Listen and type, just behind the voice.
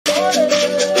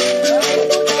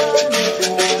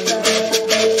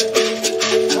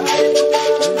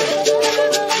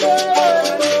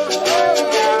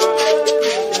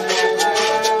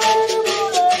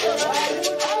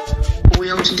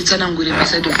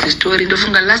Side of the story.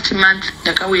 Ndofunga last month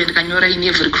ndakauya ndikanyora in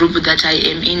every group that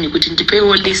I am in kuti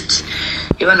ndipewo list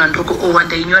yevanhu vandiri kuowa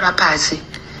ndainyora pasi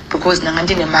because ndanga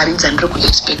ndine mari dzandiri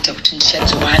kuexpecta kuti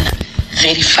ndichadziwana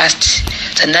very fast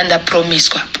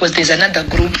dzandandapromiswa because there's another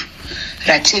group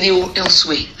ratiriwo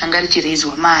elsewhere anga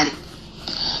richiraiswa mari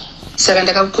saka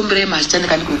ndakakukumbirai mazita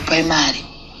ndikandikupai mari.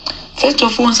 First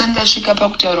of all nsani ndasvika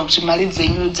pakutaura kuti mari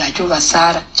dzenyu dzacho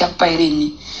vasara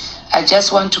chakupairini. I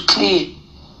just want to clear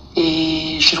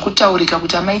zviri kutaurika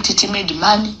kuti amaiti made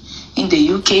money in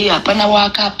the UK hapana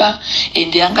wakapa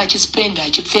ende anga achispenda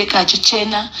achipfeka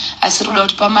achichena asi roda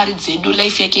kuti pamari dzedu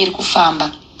life yake iri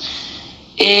kufamba.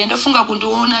 Ndofunga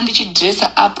kundiona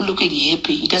ndichidressa up looking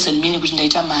happy it doesn't mean kuti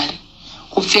ndaita mari.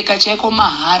 Kupfeka chaiko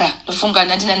mahara ndofunga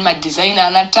ndandina madesigner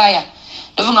anataya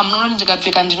ndofunga munoona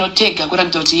ndikapfeka ndinotega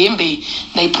kuratidza kuti hembe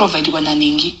ndaiprovide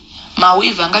kwananingi.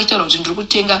 Maweave anga achitaura kuti ndiri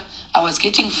kutenga I was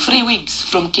getting free wigs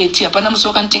from KT. Hapana musi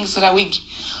wakanditengesera wig.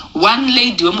 One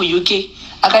lady wemu UK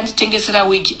akanditengesera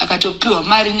wig akatopiwa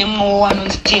mari nemumwe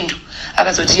wanonzi Tindo.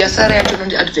 Akazoti yasara yacho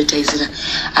nondiadvertisera.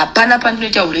 Hapana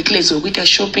pandinoita ureckless wekuita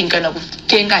shopping kana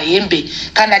kutenga hembe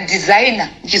kana designer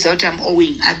which is what I'm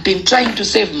owing. I've been trying to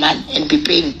save money and be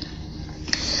paying.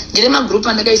 Ndine magroup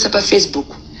andakaisa pa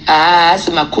Facebook.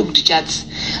 Asi cooked chats.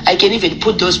 I can even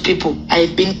put those people.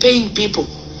 I've been paying people.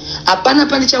 Hapana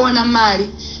pandichawana mari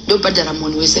ndobhadhara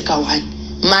munhu wese kawani.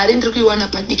 Mari ndiri kuiwana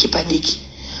padiki padiki.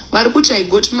 Vari kuti I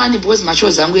got money because mashow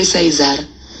zangu esaizara.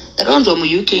 Ndakawanzwa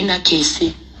mu-UK ina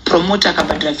KC. Promoter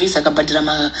akabhadhara visa akabhadhara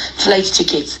ma-flight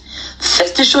tickets.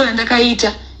 First show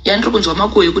yandakaita yandiri kunzwa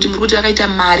makoyo kuti muri kuti akaita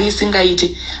mari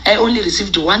isingaiti. I only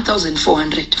received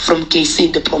 1,400 from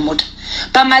KC the promoter.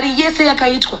 Pamari yese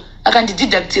yakaitwa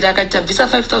akandideductira akati tabvisa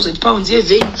 5,000 pounds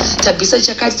yevheni tabvisa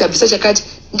chakati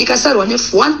ndikasarwa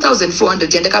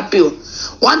ne1,400 yandakapiwa.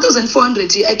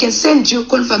 1,400 I can send you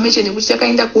confirmation yekuti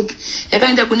yakaenda kupi.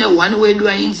 Yakaenda kune one wedu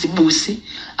ainzi Busi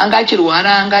anga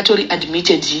achirwara anga atori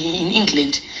admitted in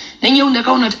England. Nenye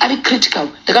ndakaona kuti ari critical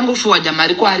ndakangoforwarda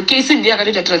mari kwaari. KC ndiye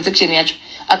akatoita transaction yacho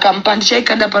akampa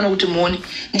ndichaikanda pano kuti muone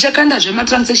ndichakanda zvema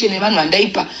transaction yevanhu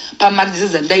vandaipa pamari dzese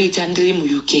dzandaita ndiri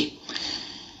mu-UK.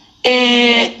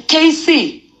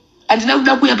 KC andina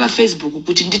kuda kuya pa Facebook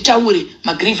kuti nditaure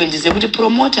magrievances ekuti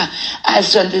promoter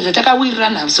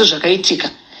zvatakawirirana hazvo zvakaitika.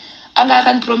 Anga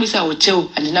akandipromisa hotel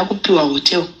andina kupiwa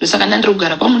hotel ndosaka ndandiri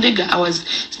kugara pamundega. I was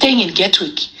staying in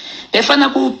Gatwick. Ndaifana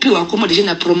kupiwa accommodation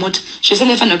na promoter zvese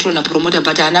ndaifana kutora na promoter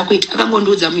but haana kuita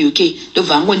akangondiudza mu-UK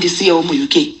ndobva angondisiyawo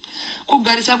mu-UK.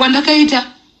 Kugarisa kwandakaita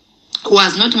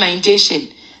was not my intention.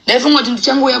 Ndaifunga kuti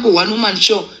ndichangouya ku-one woman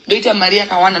show ndoita mari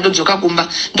yakawanda ndodzoka kumba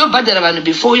ndobhadhara vanhu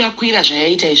before yakwira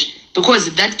zvayaita izvi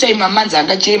because that time amanzi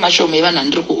anga chiri mashomo evanhu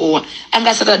andiri kuowa anga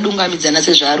asakadungamidzana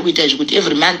sezvaari kuita izvi kuti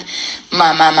every month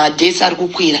madates ari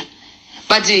kukwira.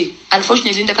 But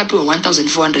unfortunately ndakapiwa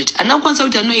 1,400. Andina kukwanisa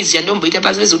kuti anoizi yandomboita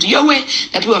pasi pese kuti yowe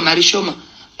ndapiwa mari shoma.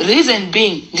 Reason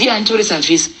being ndiye anditoresa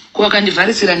visa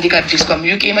kwakandivharisira ndikabviswa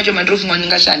mu-UK macho mandirofunga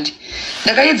ndingashandi.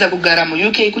 Ndakaedza kugara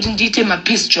mu-UK kuti ndiite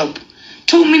mapeace job.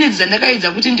 2 minutes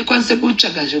dzandakaedza kuti ndikwanise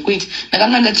kutsvaga zvekuita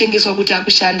ndakanga ndatengeswa kuti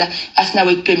akushanda asina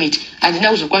work permit handina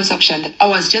kuzokwanisa kushanda. I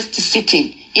was just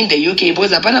sitting in the UK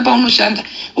because hapana paunoshanda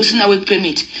usina work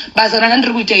permit. Basa ranga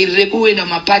ndiri kuita iri rekuenda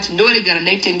mapati ndoregara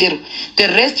ndaitenderwa. The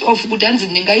rest of kuti hanzi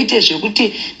ndingaite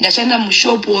zvekuti ndashanda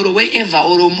mushop oro wherever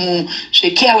oro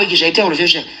muzvecare work zvaitaurwa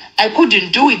zvezvo I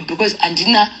couldn't do it because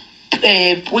handina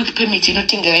work permit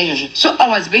inotengera izvozvo. So I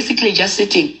was basically just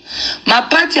sitting.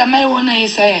 Mapati amaiona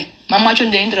esaya mama wacho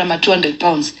ndaendera ma200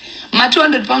 pounds.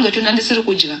 Ma200 pounds acho ndandisiri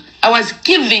kudya. I was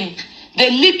giving the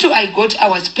little I got. I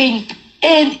was paying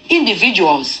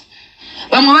individuals.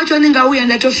 Vamwe vacho ndingauya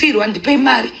ndatofirwa ndipei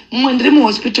mari mumwe ndiri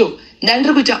muhospital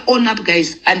ndandiri kuita own up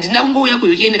guys handina kungouya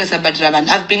ku-UK ndikasabhadhira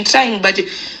vanhu. I've been trying but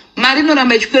mari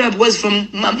inoramba ichikwira because from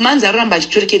manzi aroramba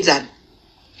achiturikedzana.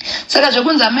 Saka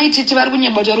zvekunzi amaititi vari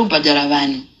kunyeba kuti vari kubhadhara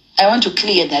vanhu. I want to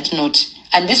clear that note.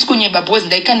 And this kunyeba because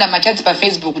ndaikanda machatsi pa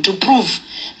Facebook to prove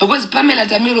because Pamela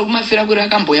Tamiro kumafira kuri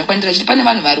akamboya kwandira chiti pane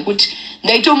vanhu vari kuti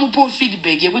ndaitomupo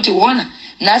feedback yekuti wona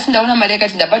nhasi ndaona mari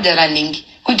yakati ndabhadhara ningi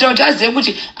kuitira kuti azive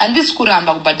kuti handisi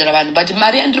kuramba kubhadhara vanhu but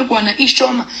mari yandiri kuwana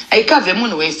ishoma haikavhe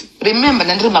munhu wese. Remember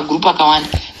ndandiri magrupu akawanda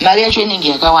mari yacho inenge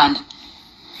yakawanda.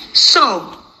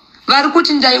 So vari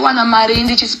kuti ndaiwana mari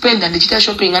ndichispenda ndichiita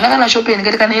shopping andakana shopping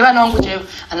ndikati kana ivana vangu chaivo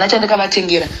handina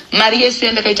chandakavatengera mari yese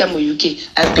yandakaita mu-UK.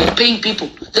 I've been paying people.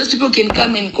 Those people can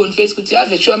come and confess kuti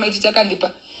have sure maiti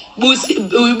takandipa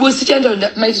busi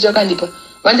chanda maiti takandipa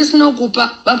vandisina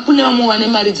kupa vapune vamwe vane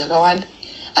mari dzakawanda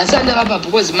asi andavapa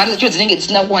because mari dzacho dzinenge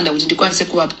dzisina kuwanda kuti ndikwanise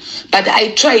kuvapa. But I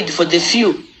tried for the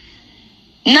few.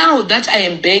 Now that I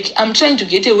am back, I'm trying to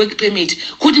get a work permit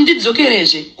kuti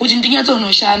ndidzokerezve kuti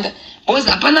ndinyatsonoshanda because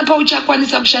hapana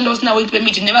pauchakwanisa kushanda usina work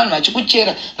permit nevanhu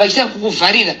vachikuchera vachiita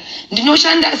kukuvharira.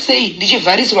 Ndinoshanda sei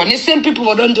ndichivharisirwa nesame people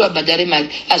vadondivabhadhare mari?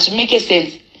 Hazvi make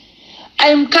sense.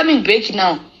 I am coming back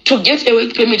now to get a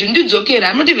work permit. Ndidzokera.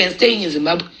 I'm not even staying in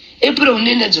Zimbabwe. April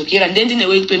ndenda dzokera ndendine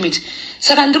work permit.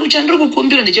 Saka ndiri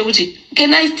kukumbira ndechekuti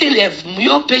can I still have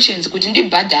your patience kuti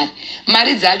ndibhadhare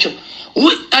mari dzacho?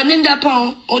 Anenda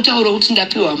pawo otaura kuti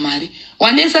ndapiwa mari.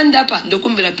 Wanesa ndapa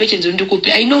ndokumbira patience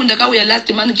ndikupe. I know ndakauya last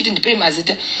month kuti ndipe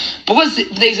mazita because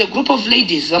there is a group of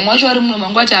ladies vamwe vacho vari muno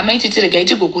mangwati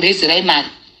amaititirega kukurezerai mari.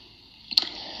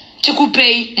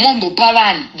 Tikupei mombopa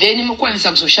vanhu then mukwanisa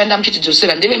kuzoshanda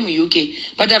muchitidzosera ndeve mu-UK.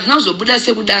 But havina kuzobuda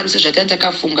sekudaro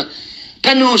sezvatandakafunga.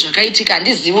 Panewo zvakaitika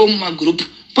handizivo mumagrupu.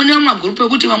 Pane magrupu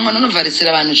ekuti vamwe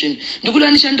vanovharisira vanhu zvinhu. Ndikuda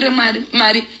ndishandire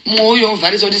mari mwoyo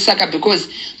ovharisa kuti saka because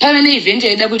pave neevent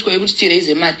yaida kuitwa yekuti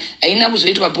tiraize mari haina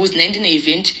kuzoitwa because ndine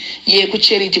event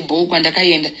yekucharity ball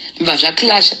kwandakaenda mbva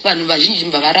zvaclasha vanhu vazhinji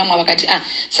mbva varamwa vakati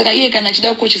saka iye kana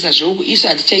achida kukoshesa zveuku isu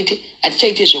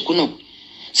hatichaite zvokunoku.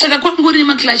 Saka kwanguri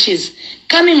nemaclashes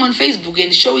coming on Facebook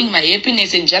and showing my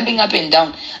happiness and jumping up and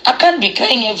down. I can't be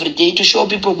crying every day to show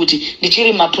people kuti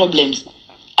ndichiri my problems.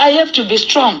 I have to be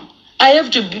strong. I have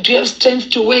to have strength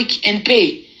to work and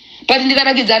pay. But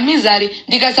ndikarakidza misery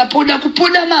ndikasapoda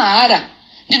kupoda mahara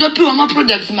ndinopiwa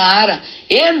maproducts mahara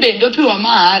hembe ndopiwa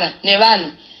mahara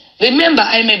nevanhu. Remember,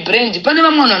 I'm a brand. Pane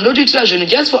vamwe vanhu vandotoitira zvinhu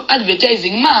just for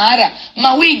advertising mahara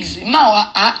mawigs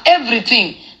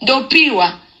everything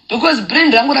ndopiwa. Because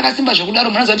brand rangu rakasimba zvekudaro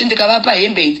munoziva kuti ndikavapa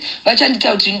hembe idzi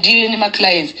vachandita kuti ndive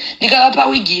nemaclients, ndikavapa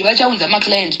wigi vachaunza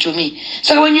maclient to me.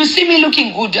 So when you see me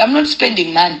looking good, I'm not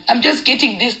spending money. I'm just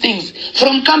getting these things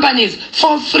from companies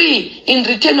for free in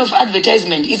return of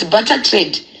advertisement. It's barter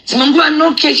trade. Zimanguva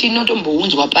no cash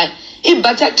inotombounzwa paya.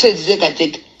 Barter trade zega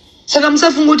zega. Saka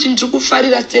musafunga kuti ndiri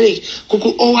kufarira stereki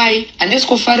kukuowai handisi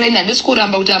kufarira handisi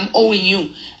kuramba kuti I'm owing you.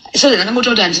 So ndakangoti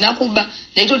kuti handina kuba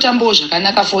ndaitotambawo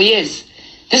zvakanaka for years.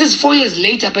 This is 4 years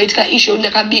later, paitika issue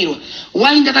ndakabirwa.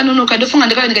 Why ndakanonoka ndofunga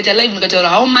ndakava ndikaita live ndikataura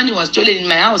how money was stolen in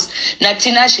my house na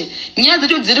tinashe. Nyaya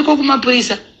dzacho dziriko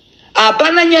kumapurisa.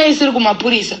 Hapana nyaya isiri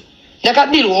kumapurisa.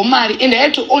 Ndakabirwa mari and I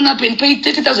had to own up and pay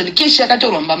 30,000 cash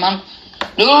yakatorwa mba mangu.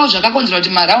 Ndo zvakakonzera kuti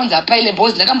marounds apaile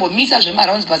boss ndakambomisa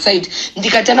zvemarounds paside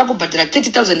ndikatanga kubhadhara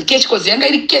 30,000 cash cause yanga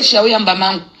iri cash yauya mba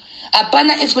mangu.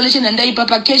 Hapana explanation andaipa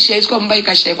pa cash yaiswa mumba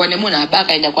ikashayikwa nemunhu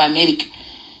abaka enda kuAmerica.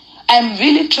 I'm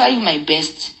really trying my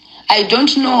best. I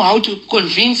don't know how to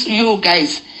convince you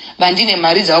guys. Vandine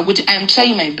mari dzavo kuti I'm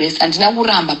trying my best. Handina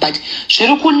kuramba but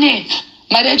zviri kunetsa.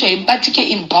 Mari yacho haibatike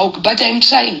in bulk but I'm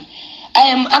trying.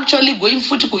 I am actually going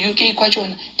futi ku-UK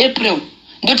kwachona April.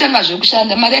 Ndotanga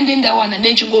zvekushanda. Mari yandendawana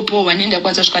ndechingopowa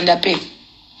nendakwanisa kusvika ndapedza.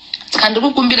 Saka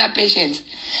ndikukumbira patience.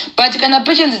 But kana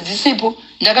patience dzisipo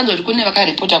ndakanzwa kuti kune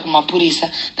vakaripota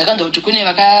kumapurisa, ndakanzwa kuti kune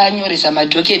vakanyoresa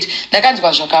madhoketi,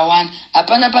 ndakanzwa zvakawanda.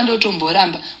 Hapana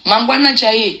pandotomboramba. Mangwana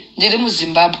chaiye ndiri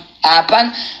muZimbabwe.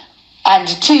 Hapana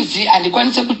handitizi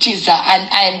handikwanise kutiza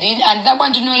handina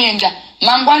kwandinoenda.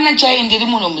 Mangwana chaiye ndiri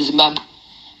muno muZimbabwe.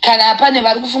 Kana hapane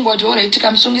vari kufunga kuti ora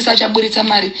itika musungisa achaburitsa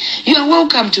mari, you are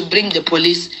welcome to bring the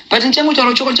police. But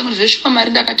nchangotaura choko changu zveshuwa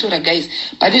mari ndakatora guys.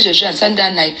 But izvezvo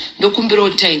handisandana naye ndokumbirawo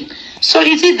time. So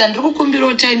it's either ndiri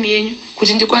kukumbirawo time yenyu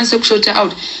kuti ndikwanise kushota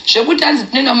out. Zvekuti hanzi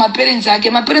tinoenda kumaparents ake.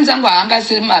 Maparents angu haanga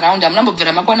asiri maraundi.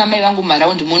 Hamunambobvera makwana mai vangu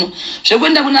maraundi muno.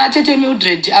 Zvekuenda kuna Tete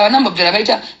Mildred havanambobvera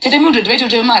vaita Tete Mildred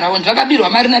vaitotewe maraundi. Vakabirwa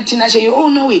mari naTinashe. You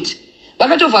all know it.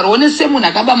 Vakatovharwa nesemunhu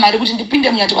akaba mari kuti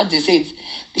ndipinde munyatwa dzesedzi.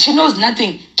 She knows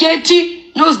nothing.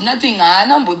 Keti knows nothing.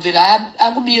 Haana mbobvira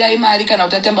akubirai mari kana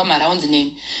kuti atamba maraundi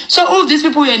nemi. So all these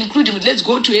people you are including, let's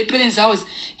go to a parents' house.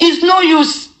 It's no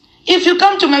use. If you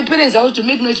come to my parents' house to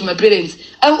make noise to my parents,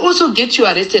 I will also get you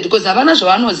arrested because havana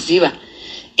zvavanoziva.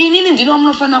 Inini ndino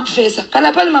munofana kufesa.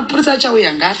 Kana pane mapurisa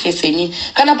achauya ngaafese inini.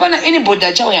 Kana pana anybody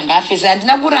achauya ngaafese.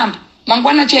 Handina kuramba.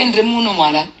 Mangwana chaendere muno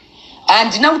mwara.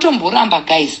 Handina kutomboramba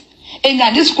guys. And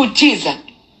handisi kutiza.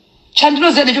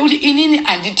 Chandinoziva ndechekuti inini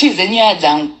handitize nyaya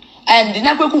dzangu.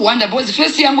 Handina kwekuhwanda because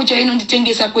first yangu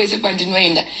chainonditengesa kwese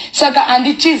kwandinoenda. Saka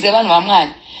handitize vanhu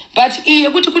vaMwari. But iye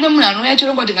kuti kune munhu anouya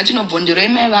chirongwa kuti ngatinobvonderwa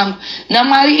mai vangu.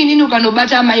 naMwari inini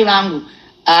ukanobata amai vangu.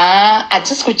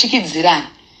 Hatisi kuchikidzirana.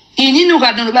 Inini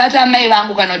ukanobata amai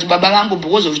vangu kana kuti baba vangu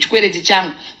because of chikwereti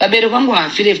changu. Vabereki vangu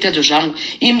havafire zvitadzo zvangu.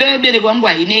 Imba yebereki vangu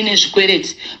haine ine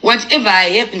zvikwereti. Whatever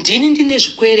I have ndini ndine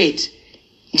zvikwereti.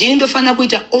 Ndini ndofana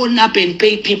kuita own up and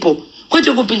pay people.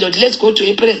 Kwete kupinda kuti let's go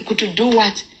to April to do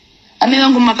what? ame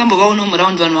vangu makambo vaona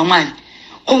muraundi vanhu vamwari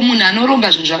munhu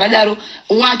anoronga zvinhu zvakadaro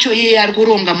wacho yeye ari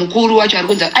kuronga mukuru wacho ari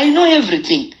kunza I know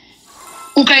everything.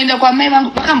 Ukaenda kwamai vangu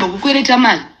vakambokukwereta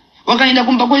mari, wakaenda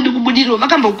kumba kwedu kubudiriro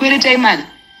vakambokukweretai mari.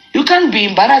 You can't be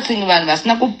embarrassing vanhu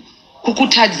vasina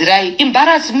kukutadzirai.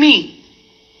 Embarrass me.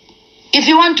 If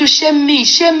you want to shame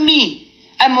me.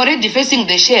 I'm already facing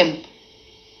the shame.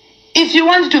 If you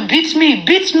want to beat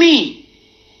me.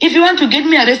 If you want to get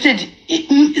me arrested,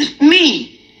 me.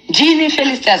 Ndini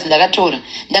Felicitas ndakatora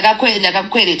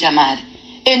ndakakwereta mari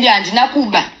ende handina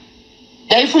kuba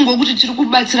ndaifunga kuti tiri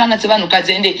kubatsirana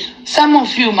sevanhukadzi ende some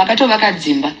of you makatova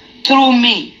kadzimba through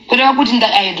me kureva kuti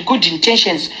I had good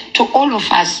intentions to all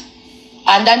of us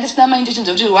and handisina my intentions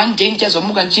kuti one day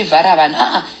ndichazomuka ndichivhara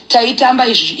vanhu taitamba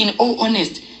izvi in all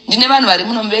honest. Ndine vanhu vari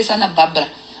muno muvesana Barbara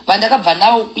vandakabva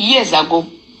navo years ago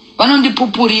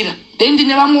vanondipupurira then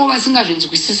ndine vamwewo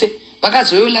vasingazvinzwisise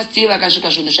vakazoyo last year vakasvika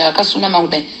zvinhu zvakasunama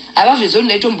kudai havazvizo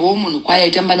ndaitombowo munhu kwaya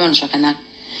aitamba nevanhu zvakanaka.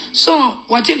 So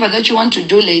whatever that you want to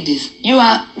do, ladies, you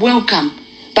are welcome,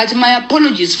 but my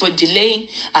apologies for delaying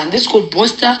and this could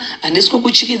boster and this could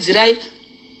kuchikidzirai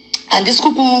and this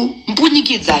could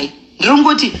kumpunikidzai.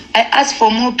 Ndrongoti I ask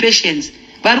for more patience.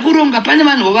 Vari kuronga pane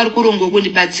vanhu vari kuronga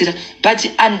kundibatsira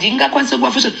but handingakwanisa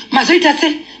kuvafusa mazoita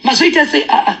sei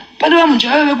pane vamunhu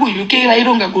vave ku-UK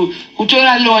vaironga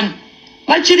kutora loan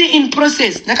vachiri in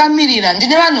process. Ndakamirira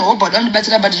ndine vanhu hobhoda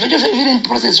vandibatsira but zvocho zviri in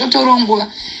process zvotora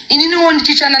nguva. Ininiwo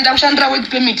ndichishanda ndakushandira work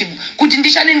permit kuti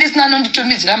ndishande ndisina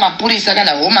nonditomidzira mapurisa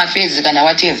kana home affairs kana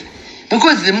whatever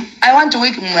because I want to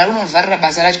work munhu unovharira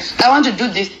basa racho. I want to do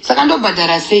this saka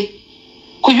ndobhadhara sei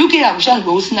ku-UK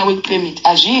hakushandwe usina work permit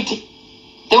hazviiti.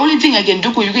 The only thing I can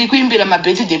do ku-UK kuimbira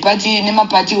mabirthday party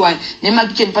nemapati one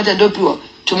nemakitchen party adopiwa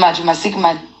tuma-sick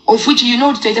man of which you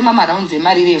know kuti taita mamarounds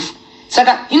emari refu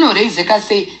saka inoreizeka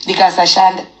sei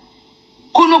ndikasashanda.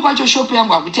 Kuno kwacho shop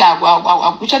yangu hakuti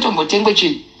hakuchatombotengwe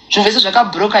chinhu zvinhu zvese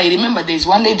zvakabroka. I remember there is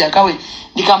one lady akauya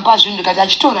ndikampa zvinhu ndikati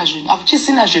achitora zvinhu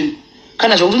hakuchisina zvinhu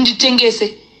kana zvokuti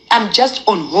nditengese. I'm just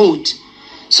on hold.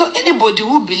 So anybody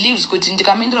who believes kuti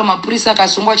ndikamendera mapurisa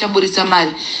akasungwa achaburisa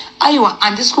mari aiwa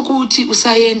handisi kuti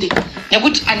usaende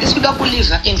nekuti handisi kuda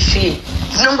kuliva in fear.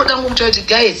 Ndinongoda ngokuti kuti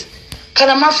guys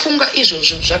kana mafunga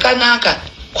izvozvo zvakanaka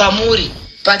kwamuri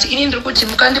but ini ndiri kuti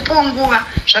mukandipawo nguva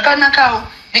zvakanakawo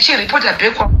ndichiripota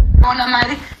back kwaona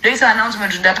mari ndoisa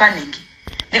announcement ndapaniki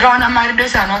ndikaona mari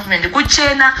ndoisa announcement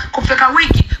kuchena kupfeka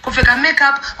wigi kupfeka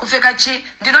makeup kupfeka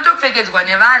ndinotopfekedzwa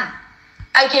nevanhu.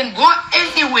 I can go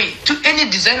anywhere to any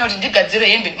designer kuti ndigadzire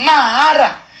hembe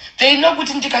mahara. They know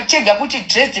kuti ndikachega kuti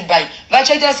dressed by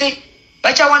vachaita sei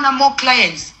vachawana more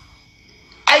clients.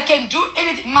 I can do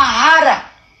anything mahara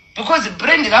because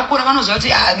brand rakura vanoziva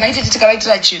kuti maiti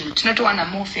tikavaitira chinhu tinotowana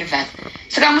more favors.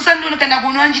 Saka musandiona kana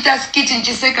kuona ndichita skiti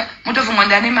nichiseka mutofungwa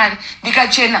ndane mari,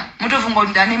 ndikachena mutofungwa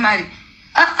ndane mari,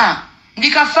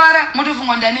 ndikafara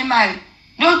mutofungwa ndane mari.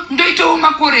 Ndoitawo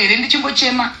makore here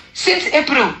ndichingochema since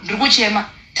April ndiri kuchema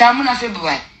taamuna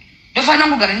February ndofanira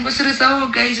kugara ndingosirisa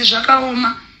guys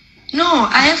zvakaoma. No,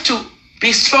 I have to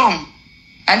be strong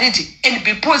and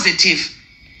be positive.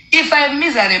 If I am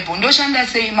miserable ndoshanda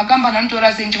sei makambani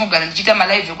anotora sei ndichingogara ndichiita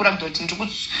malive ekuratidza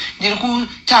kuti ndiri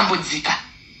kutambudzika.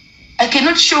 I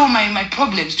cannot show my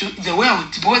problems to the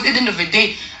world because at the end of the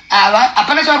day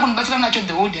hapana chavari kundibatsira nacho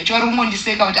the world yacho vari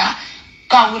kungondiseka kuti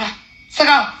kaura.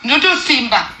 Saka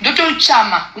ndotosimba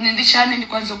ndotochama kuti ndichane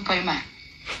ndikwanise kupa imari.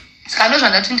 Saka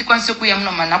ndozvandati ndikwanise kuuya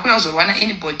muno mani nakuya kuzorwana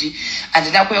anybody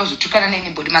handina kuya kuzotukana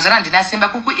neanybody. Mazana handina simba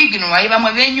kukuignorai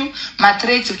vamwe venyu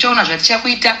mathreats uchaona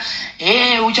zvatichakuita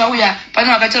uchauya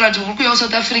pane vakataura kuti uri kuuya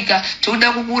South Africa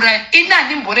tikuda kukuuraya. Ini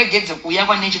handimboregedze kuuya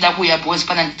kwane ndichida kuuya because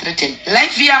pana ndithreaten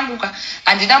life yanguka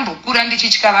handinambokura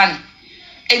ndichitya vanhu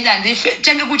and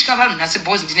handichange kutya vanhu nhasi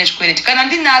because ndine chikwereti. Kana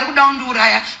ndinari kuda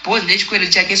kundiuraya because ndine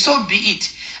chikwereti chake so be it.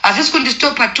 Havisi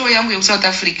kundistopa tour yangu yekusouth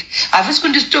Africa, havisi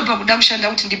kundistopa kuda kushanda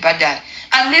kuti ndibhadhare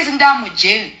unless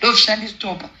ndamujeri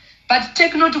ndozvishandistopa. But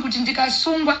take note kuti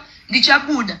ndikasungwa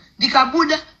ndichabuda,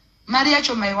 ndikabuda mari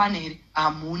yacho maiwana here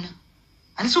hamuna.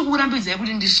 Handisi kukurambidzai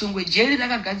kuti ndisungwe. Jeri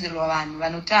rakagadzirirwa vanhu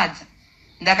vanotadza.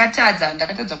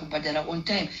 Ndakatadza kubhadhara on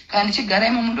time. Kana ndichigara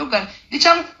imomo ndogara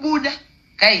ndichangobuda.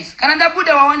 Guys, kana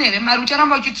ndabuda wawana here mari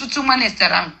ucharamba uchitsutsumwa nezita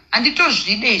rangu.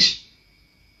 Handitozvide izvi.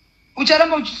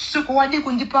 Ucharamba uchitsutsumwa wadi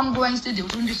kundipa nguva instead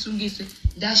yekuti undisungise.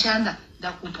 Ndashanda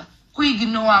ndakupa.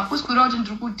 Kuignore kuswera kuti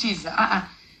ndiri kutiza.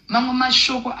 Mamwe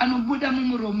mashoko anobuda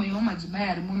mumuromo yemadzimai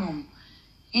ari munomo.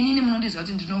 Inini munondiziva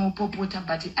kuti ndinopopota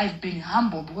but I've been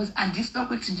humble because handisida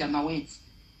kuexchange my words.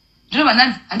 Ndinova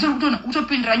ndanzi handiri kutona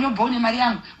utopindira nyobva une mari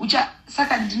yangu.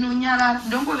 Saka ndinonyarara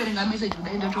ndongoverenga message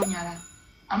kudai ndotonyarara.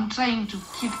 I'm trying to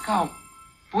keep calm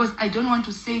because I don't want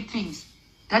to say things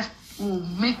that will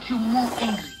make you more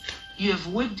angry. You have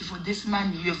worked for this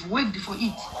money, you have worked for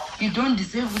it. You don't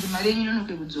deserve with money, you don't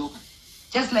know job.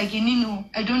 Just like in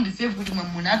I don't deserve with my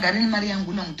money, I got in money and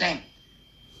good time.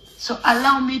 So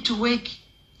allow me to work.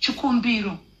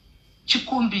 Chikumbiro.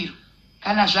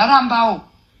 Kana zvarambao.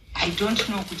 I don't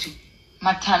know kuti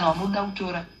matano amuda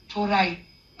kutora torai,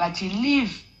 but you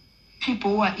leave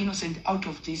people who are innocent out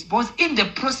of this. Both in the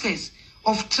process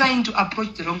of trying to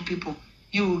approach the wrong people,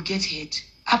 you will get hurt.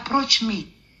 Approach me.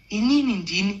 Inini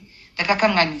ndini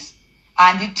ndakakanganisa.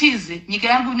 And it is nyika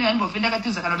yangu ni yangu venda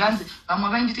katiza kana danze vamwe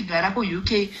vainditi gara ko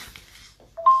UK.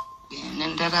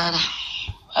 Nendarara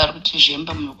ari kuti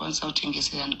zvemba munokwanisa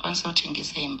kutengesera ndikwanisa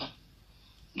kutengesa imba.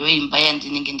 Ndo imba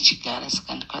yandinenge ndichigara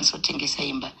saka ndikwanisa kutengesa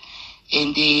imba.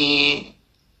 And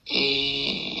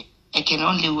I can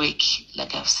only work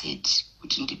like I've said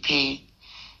kuti ndipay.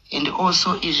 And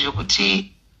also izvo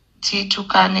kuti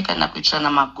titukane kana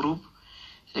kuitirana magroup.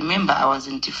 Remember, I was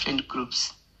in different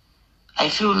groups. I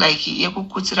feel like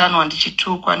yekukutsiranwa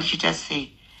ndichitukwa ndichita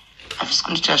sei havisi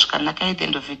kundita zvakanaka. At the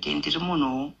end of the day ndiri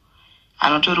munhu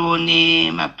anotoriwo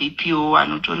nemabpo,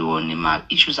 anotoriwo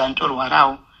nemaissues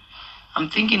anotorwarawo. I'm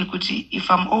thinking kuti if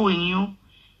I'm owing you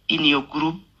in your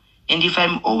group and if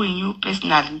I'm owing you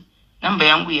personally, number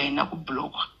yangu haina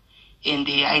kublokwa and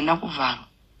haina kuvharwa.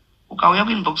 Ukauya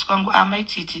kuinbox kwangu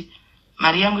maititi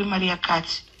mari yangu imari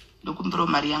yakati ndokumbiro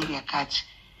mari yangu yakati,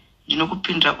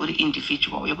 ndinokupindura uri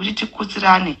individual yekuti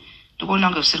tikutsirane ndikuona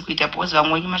kunge zvisiri kuita because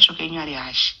vamwenyu mashoko enyu ari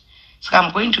hashi. Saka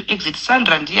I'm going to exit.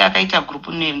 Sandra ndiye akaita group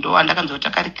name ndo andakanzoti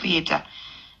akaricreator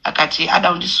akati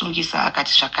ada undisungisa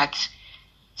akati zvakati.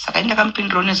 Saka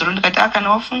ndakamupindura nezuro ndikati kana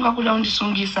wafunga kuda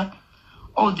undisungisa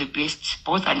all the best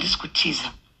both handisi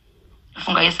kutiza.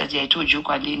 Funga yesterday I told you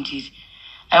kwandendiri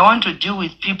I want to deal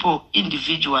with people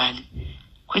individually.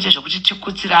 Kwete zvokuti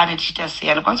tikutsirane tichita sei.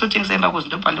 Andikwanisa kutengesa imba kuzi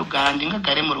ndopandogara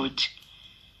ndingagare muroti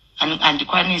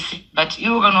handikwanisi. But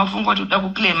iwo kana wafunga kuti uda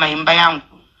kuclaima imba yangu,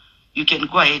 you can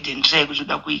go ahead and try kuti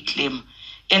uda kuiclaima.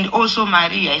 And also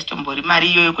mari haisitombori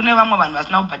mari iyoyo. Kune vamwe vanhu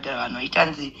vasina kubhadhara vanhu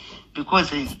vaitanzi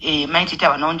because maitita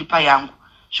vanaundipa yangu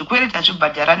zvikwereti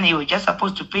achibhadhara neiwe just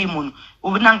supposed to pay munhu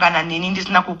unangana neni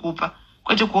ndisina kukupa,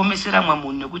 kwete kuomesera mwe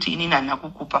munhu nekuti inini handina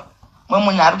kukupa. Mwe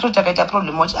munhu ari kutoti akaita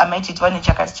problem kuti amaititi vane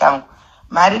chakati changu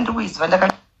mari ndikuiziva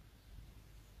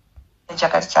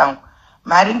chakati changu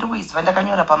mari ndikuiziva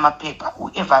ndakanyora pamapepa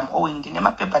whoever I'm owing ndine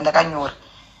mapepa ndakanyora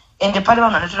and pale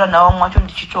vanhu vanotora nawo mwacho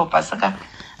ndichitopa. Saka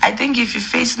I think if you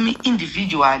face me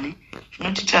individually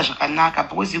zvinotiitira zvakanaka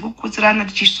because ikukutsirana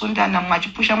tichisundana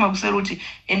mwachipusha mwe kuseri kuti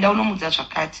enda unomudza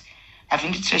zvakati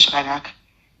hazvindiitire zvakanaka.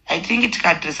 I think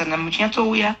tikadresana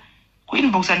muchinyatsouya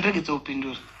kuinbox handiregedze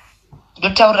kupindura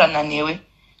ndotaurirana newe.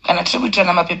 Kana tiri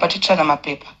kuitirana mapepa toitirana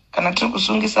mapepa, kana tiri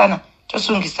kusungisana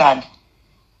tosungisana,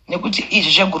 nekuti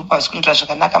izvi zvegurupu hazisi kunoita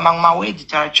zvakanaka. Mamwe mawedzi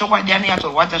taura chokwadi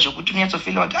anonyatsorwadza zvokuti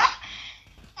unyatsofila kuti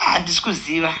handisi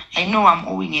kuziva. I know I'm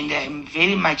owing and I'm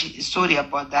very much sorry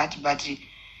about that, but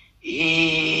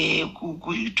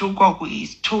kutukwa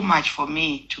is too much for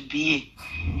me to be.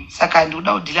 Saka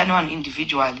ndikuda kudhila nevanhu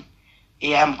individually.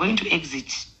 I'm going to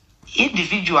exit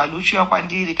individual uchiuya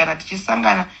kwandiri kana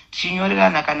tichisangana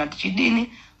tichinyorerana kana tichidini.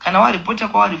 Kana waripota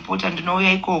kwawaripota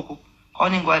ndinouya ikoko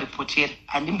kwaunenge waripotera.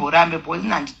 Handimborambe because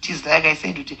handitiza like I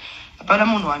said kuti hapana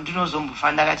munhu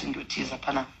wandinozombofa ndakati ndotiza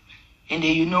pana. And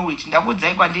you know it.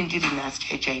 Ndakudzai kwandindiri nhasi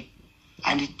chaichai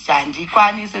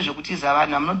handikwanise zvekutiza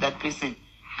vanhu. I'm not that person.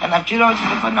 Kana pchirawo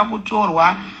chinofanira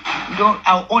kutorwa ndo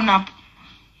I'll own up.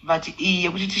 But iyi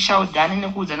yekuti tishaudhane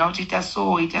nekuudzana kuti ita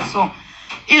so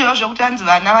izvo zvokuti hanzi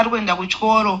vana vari kuenda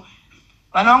kuchikoro.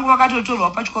 Vana vangu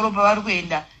vakatotorwa pachikoro pavari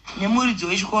kuenda nemuridzi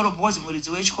wechikoro because muridzi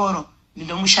wechikoro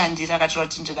ndinomushandira akataura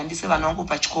kuti ndikandise vana vangu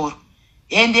pachikoro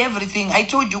and everything. I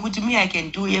told you kuti me I can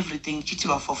do everything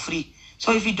chiitirwa for free.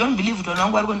 So if you don't believe kuti vana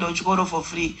vangu vari kuenda kuchikoro for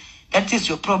free, that is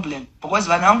your problem. Because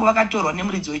vana vangu vakatorwa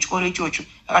nemuridzi wechikoro ichocho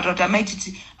akataura kuti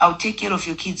amaititi I'll take care of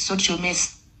your kids so your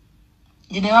mess.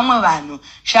 Ndine vamwe vanhu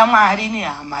shamwari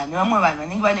nehama nevamwe vanhu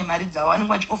vanenge vane mari dzavo vanenge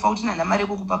vachiofa kuti ndina mari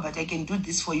yekukupa but I can do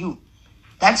this for you.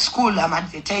 That school I'm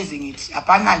advertising it.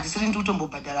 Hapana handisiri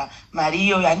ndikutombobhadhara mari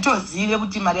iyoyo. Handitozive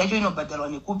kuti mari yacho inobhadharwa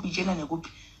nekupi ichienda nekupi.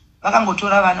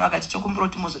 Vakangotora vana vakati tokumbira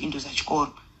kuti muzoindoza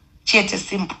chikoro chete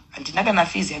simple. Handina kana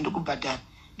fees yandikubhadhara.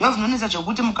 Ndozvinonesa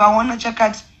zvokuti mukaona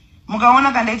chakati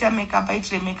mukaona kandaita makeup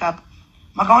aitire makeup,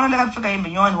 makaona ndakapfeka hembe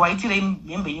nyowani waitire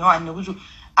hembe nyowani nekuti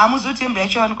amuzoti hembe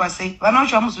yacho yawanikwa sei. Vana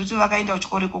vacho amuzoti vakaenda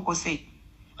kuchikoro ikoko sei.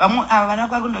 Vamwe vana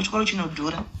vari kuenda kuchikoro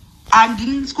chinodhura.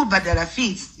 Handisi kubhadhara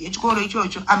fees yechikoro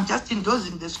ichocho. I'm just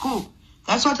endorsing the school.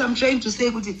 That's what I'm trying to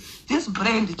say kuti this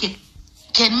brand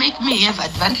can make me have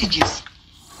advantages.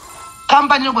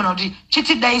 company nogona kuti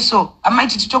chitidai so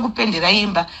amaiti titokupendera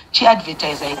imba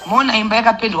chiadvertise mona imba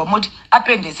yakapendwa moti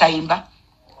apendesa imba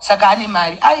saka ane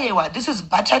mari aiwa. This is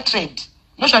barter trade.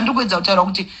 Ndozvandikuedza kutaura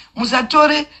kuti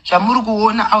musatore zvamuri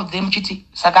kuona out there muchiti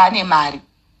saka ane mari.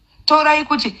 Torai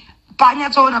kuti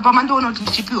panyatsoona pamandoona kuti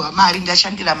ndichipiwa mari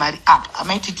ndashandira mari apa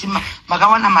amaiti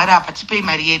makawana mari apa tipei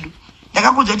mari yedu.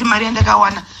 Ndakakuudza kuti mari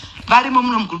yandakawana varimo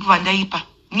muno mugrupu vandaipa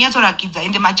munyatsorakidza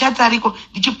ende machats ariko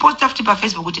ndichiposta futi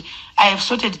paFacebook kuti I have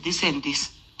sorted this and this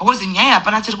because nyaya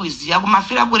hapana tiri kuiziva.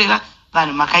 Kumafira kureva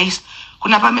vanhu makaisa,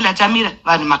 kuna Pamela Tamira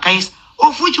vanhu makaisa,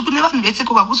 ofuchi kune vanhu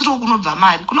vetsekoka kusiro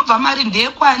kunobva mari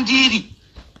ndeyekwandiri.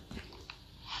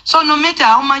 So no matter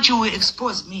how much you will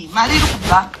expose me, mari iri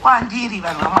kubva kwandiri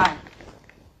vanhu vamwari.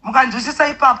 Mukanzwisisa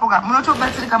ipapo ka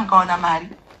munotobatsirika mukaona mari.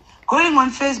 Going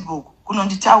on Facebook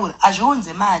kunonditaura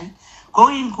azviunze mari.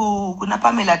 Going kuna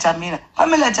Pamela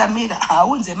Tamira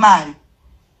haunze mari.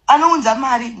 Anounza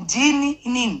mari ndini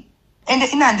inini ende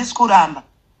ina handisi kuramba.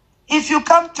 If you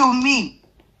come to me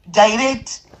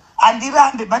direct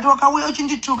andirambe but wakauya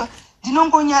uchindituka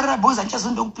ndinongonyarara bhoza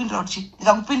ndichazondokupindura kuti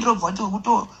ndikakupindura ubva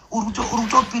kuti uri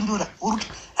kutopindura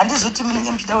handizoti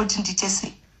munenge muchida kuti ndiite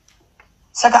sei.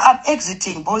 Saka I'm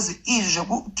exiting bhozi izvi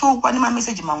zvekutukwa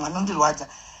nemameseji mamwe anondirwadza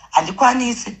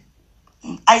handikwanisi.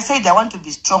 I said I want to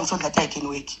be strong so that I can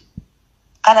work.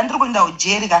 Kana ndiri kuenda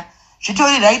ujeri ka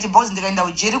zvitori right boss ndikaenda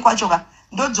ujeri kwacho ka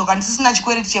ndodzoka ndisina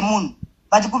chikwereti chemunhu.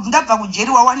 But kuti ndabva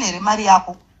kujeri wawana here mari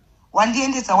yako.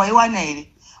 Wandiendesa waiwana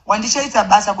here. Wandishaisa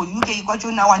basa ku UK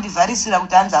kwacho na wandivharisira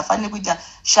kuti anza afane kuita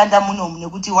shanda munomu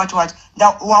nekuti what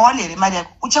wawana here mari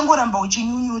yako. Uchangoramba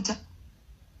uchinyunyuta.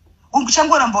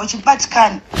 Uchangoramba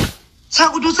uchibatikana. Saka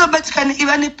kuti usabatikane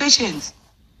iva ne patience.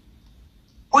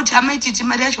 Oti amaititi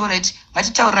mari yacho right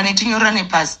ngatitaurane tinyorane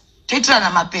pasi toitirana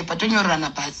mapepa tonyorana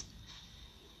pasi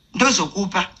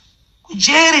ndozokupa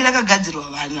kujeri rakagadzirwa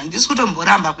vanhu handisi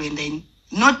kutomboramba kuenda ini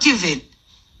not even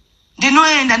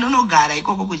ndinoenda ndonogara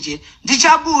ikoko kujeri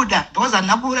ndichabuda because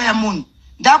handina kuuraya munhu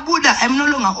ndabuda. I'm no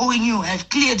longer owing you. I have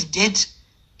cleared debt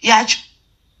yacho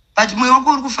but mwoyo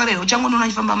wako uri kufarira uchangonoona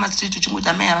chifamba mastreet uchingoti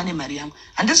amai ava nemari yangu.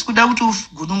 Handisi kuda kuti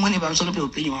ugunun'une pamusoro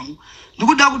peupenyu hwangu.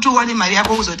 Ndikuda kuti uwane mari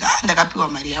yako uzoti ndakapiwa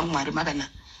mari yangu Mwari makana.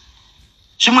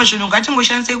 Zvimwe zvinhu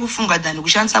ngatingoshandisei kufunga than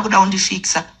kushandisa kuda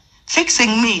kundifixa.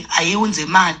 Fixing me haiunze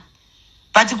mari.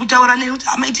 But kutaura nei kuti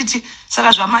amaititi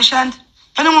saka zvamashanda.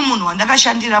 Pane mumwe munhu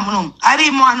wandakashandira munomu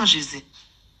arimo anozviziva.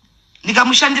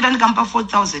 Ndikamushandira ndikamupa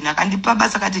 4,000 akandipa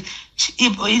basa kati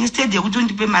instead yekuti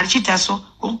undipe mari chita so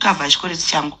ukukavha chikwereti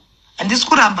changu. Handisi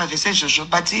kuramba zvese izvozvo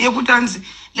but yekuti anzi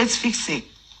let's fix it.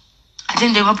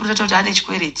 Atendei mapurota kuti ane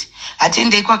chikwereti.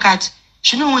 Atendei kwakati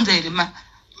zvinounza here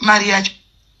mari yacho.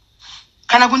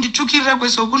 Kana kunditukirira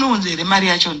kweso kunounza here mari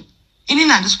yacho.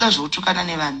 Inini handisi kuda zvoutukana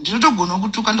nevanhu. Ndinotogona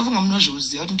kutuka ndofunga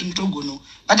munozviziva kuti ndinotogona.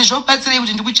 But zvobatsirei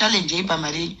kuti ndikuchallenge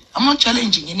pamari yenyu. I'm not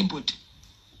challenging anybody.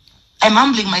 I'm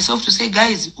humbling myself to say,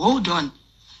 guys, hold on.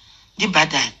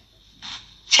 Ndibhadhari.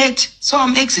 Chet, so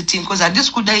I'm exiting because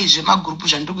handisi kuda izve magrupu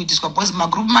zvandikuitiswa because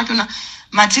magrupu machona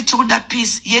matiti kuda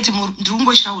peace yeti ndiri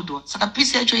kungoshaudwa. Saka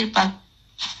peace yacho iri papi?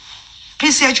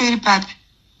 Peace yacho iri papi?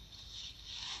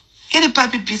 Iri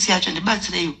papi peace yacho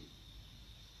ndibatsireiwo.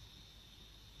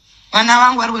 Vana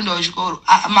vangu vari kuenda kuchikoro.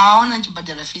 Maona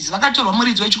ndichibhadhara fees. Vakatorwa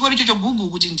muridzi wechikoro ichocho Google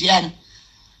kuti ndiani.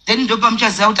 Then ndopa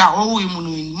muchaziva kuti uyu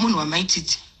munhu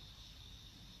wamaititi.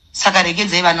 Saka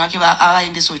regedzai vanhu vake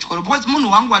avaendeswa kuchikoro because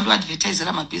munhu wangu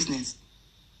wandoadvertisera mabusiness.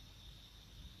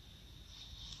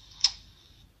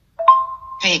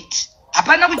 Perfect.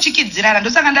 Hapana kuchikidzirana.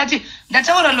 Ndosaka ndati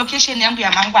ndataura location yangu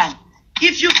yamangwana.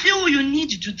 If you feel you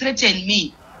need to threaten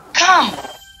me, come.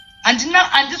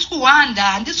 Handisi kuwanda,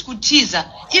 handisi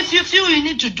kutiza. If you feel you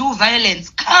need to do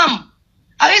violence, come.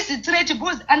 Hawezi threat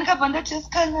boss andikabva ndati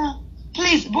kana.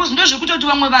 Please boss ndozvekuti kuti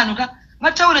vamwe vanhu ka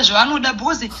vataure zvavanoda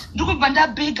boss ndikubva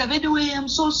ndabega by the way I'm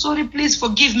so sorry please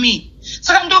forgive me.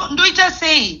 Saka ndoita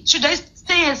sei? Should I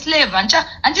stay a slave?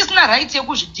 Handisina right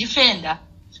yekuzvidefenda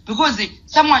because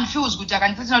someone feels kuti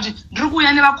akanditatina kuti ndiri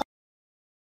kuuya nevako.